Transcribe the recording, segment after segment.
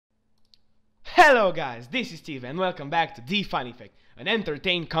Hello guys, this is Steve and welcome back to The Fun Effect, an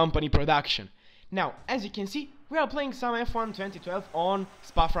entertain company production. Now, as you can see, we are playing some F1 2012 on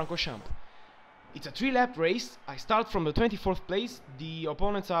Spa-Francorchamps. It's a 3-lap race. I start from the 24th place, the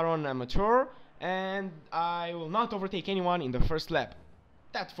opponents are on amateur, and I will not overtake anyone in the first lap.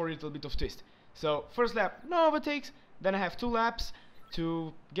 That's for a little bit of twist. So, first lap, no overtakes, then I have 2 laps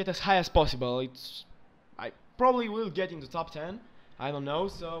to get as high as possible. I probably will get in the top 10, I don't know,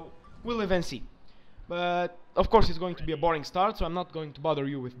 so we'll even see. But of course it's going to be a boring start, so I'm not going to bother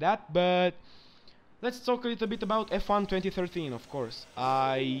you with that. But let's talk a little bit about F1 2013, of course.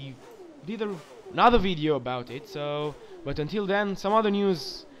 I did another video about it, but until then some other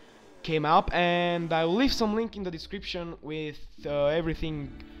news came up, and I'll leave some link in the description with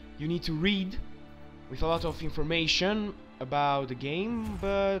everything you need to read, with a lot of information about the game.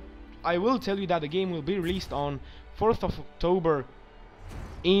 But I will tell you that the game will be released on 4th of October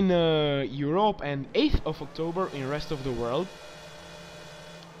in Europe and 8th of October in the rest of the world,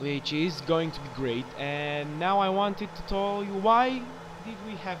 which is going to be great. And now I wanted to tell you why did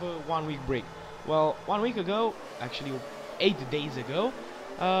we have a 1-week break. Well, 1 week ago, actually 8 days ago,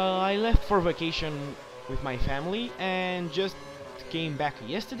 I left for vacation with my family and just came back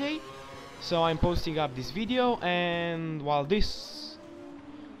yesterday, so I'm posting up this video, and while this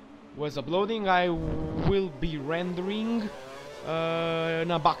was uploading I will be rendering an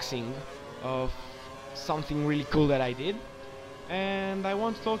unboxing of something really cool that I did. And I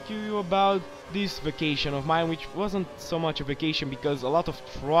want to talk to you about this vacation of mine, which wasn't so much a vacation because a lot of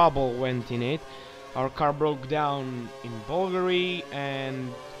trouble went in it. Our car broke down in Bulgaria,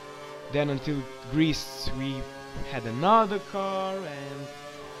 and then until Greece we had another car, and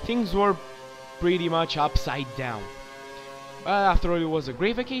things were pretty much upside down. But after all, it was a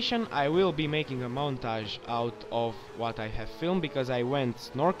great vacation. I will be making a montage out of what I have filmed, because I went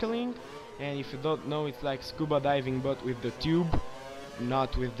snorkeling, and if you don't know, it's like scuba diving but with the tube,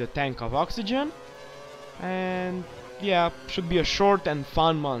 not with the tank of oxygen. And yeah, should be a short and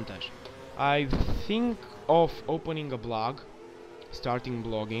fun montage. I think of opening a blog, starting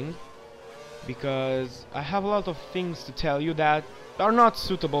blogging, because I have a lot of things to tell you that are not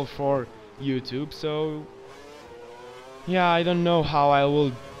suitable for YouTube. So yeah, I don't know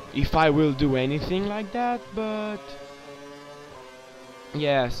if I will do anything like that, but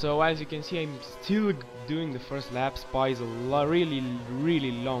yeah. So as you can see, I'm still doing the first lap. Spa is a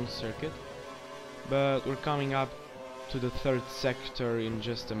really long circuit, but we're coming up to the 3rd sector in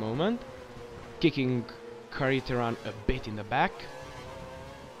just a moment, kicking Cariteran a bit in the back.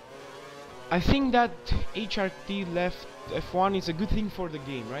 I think that HRT left F1 is a good thing for the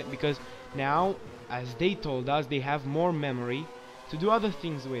game, right? Because now, as they told us, they have more memory to do other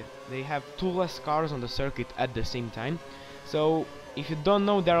things with. They have 2 less cars on the circuit at the same time. So if you don't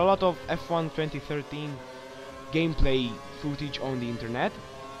know, there are a lot of F1 2013 gameplay footage on the internet,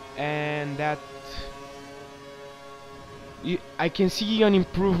 and that I can see an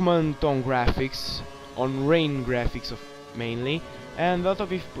improvement on graphics, on rain graphics mainly, and a lot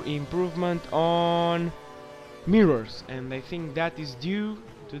of improvement on mirrors, and I think that is due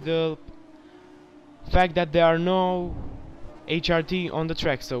to the fact that there are no HRT on the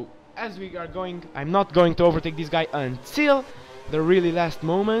track. So as we are going, I'm not going to overtake this guy until the really last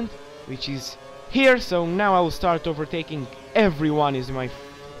moment, which is here. So now I will start overtaking everyone.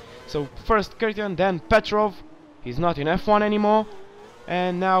 So first Curtin, then Petrov. He's not in F1 anymore.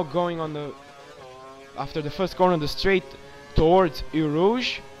 And now going on after the first corner, the straight towards Eau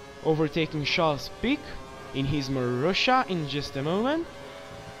Rouge, overtaking Charles Pic in his Marussia in just a moment.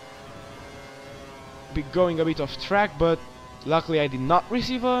 Going a bit off track, but luckily I did not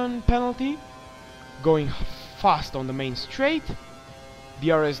receive a penalty. Going fast on the main straight.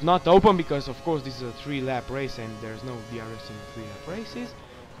 DRS not open because of course this is a 3-lap race and there's no DRS in 3-lap races.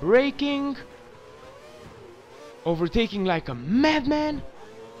 Braking, overtaking like a madman,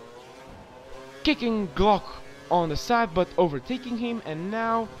 kicking Glock on the side but overtaking him, and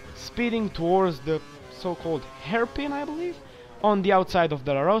now speeding towards the so-called hairpin, I believe, on the outside of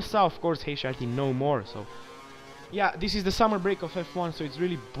the La Rosa. Of course HRT no more. So yeah, this is the summer break of F1, so it's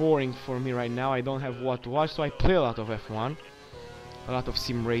really boring for me right now. I don't have what to watch, so I play a lot of F1, a lot of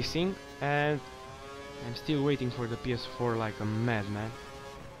sim racing, and I'm still waiting for the PS4 like a madman.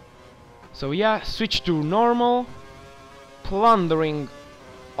 So yeah, switch to normal, plundering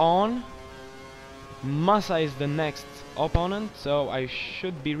on. Massa is the next opponent, so I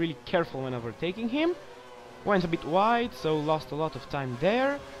should be really careful when overtaking him. Went a bit wide, so lost a lot of time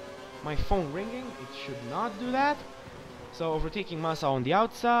there. My phone ringing, it should not do that. So overtaking Massa on the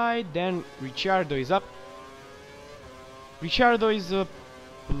outside, then Ricciardo is up. Ricciardo is a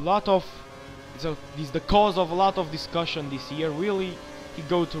lot of So this is the cause of a lot of discussion this year. Will he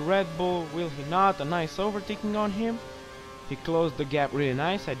go to Red Bull? Will he not? A nice overtaking on him. He closed the gap really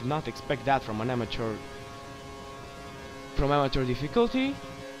nice. I did not expect that from an amateur. From amateur difficulty.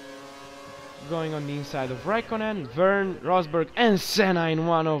 Going on the inside of Raikkonen, Verne, Rosberg, and Senna in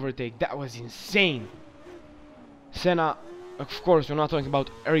one overtake. That was insane. Senna, of course, we're not talking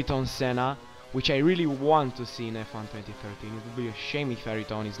about Ayrton Senna, which I really want to see in F1 2013. It would be a shame if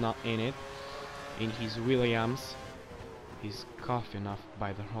Ayrton is not in it, in his Williams. He's coughing off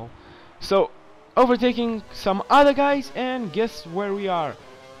by the hole. So, overtaking some other guys, and guess where we are?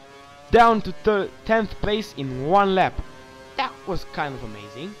 Down to 10th place in one lap. That was kind of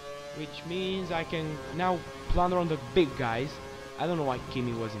amazing, which means I can now plunder on the big guys. I don't know why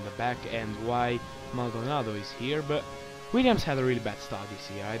Kimi was in the back and why Maldonado is here, but Williams had a really bad start this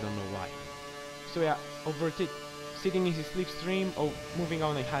year. I don't know why. So yeah, sitting in his slipstream, moving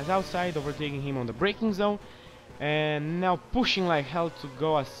on his outside, overtaking him on the braking zone, and now pushing like hell to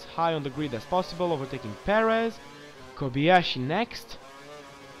go as high on the grid as possible, overtaking Perez, Kobayashi next,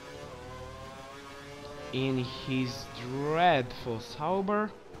 in his dreadful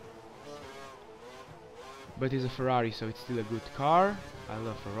Sauber, but it's a Ferrari, so it's still a good car. I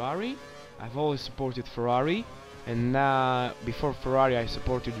love Ferrari. I've always supported Ferrari, and before Ferrari I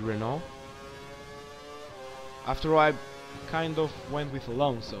supported Renault. After all, I kind of went with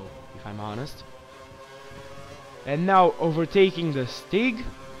Alonso, if I'm honest. And now overtaking the Stig.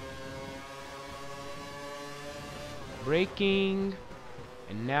 Braking.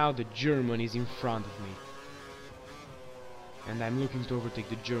 And now the German is in front of me. And I'm looking to overtake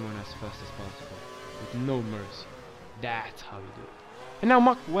the German as fast as possible, with no mercy. That's how you do it. And now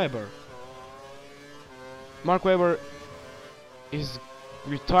Mark Webber. Mark Webber is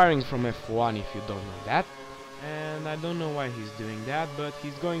retiring from F1, if you don't know that. And I don't know why he's doing that, but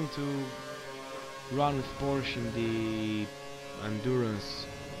he's going to run with Porsche in the Endurance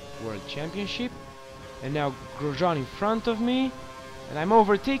World Championship. And now Grosjean in front of me, and I'm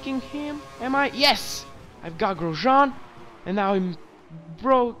overtaking him. Am I? Yes! I've got Grosjean, and now I'm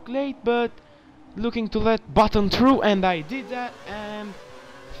broke late, but looking to let Button through, and I did that, and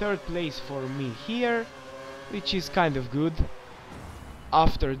third place for me here, which is kind of good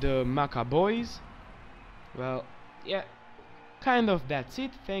after the Maca boys. Well, yeah, kind of that's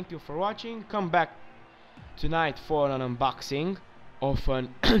it. Thank you for watching. Come back tonight for an unboxing of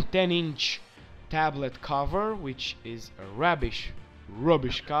an 10-inch tablet cover, which is a rubbish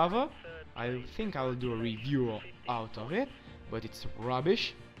cover. I think I'll do a review out of it, but it's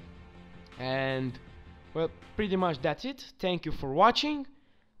rubbish. And well, pretty much that's it. Thank you for watching.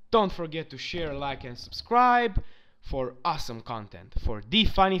 Don't forget to share, like, and subscribe for awesome content. For The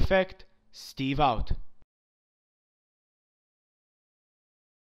Fun Effect, Steve out.